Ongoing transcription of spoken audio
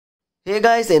Hey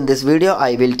guys, in this video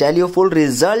I will tell you full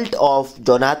result of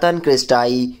Jonatan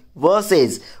Christie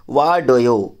versus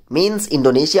Wardoyo, means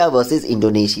Indonesia versus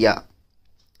Indonesia.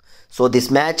 So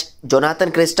this match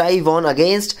Jonatan Christie won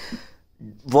against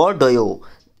Wardoyo.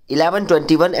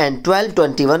 11-21 and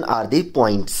 12-21 are the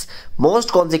points.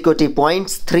 Most consecutive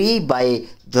points 3 by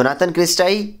Jonatan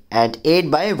Christie and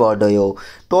 8 by Wardoyo.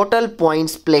 Total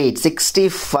points played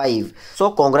 65.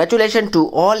 So congratulations to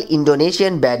all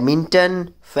Indonesian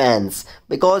badminton fans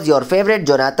because your favorite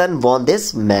Jonatan won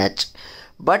this match.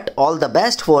 But all the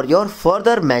best for your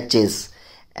further matches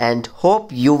and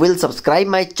hope you will subscribe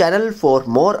my channel for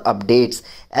more updates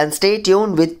and stay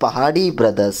tuned with Pahadi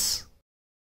Brothers.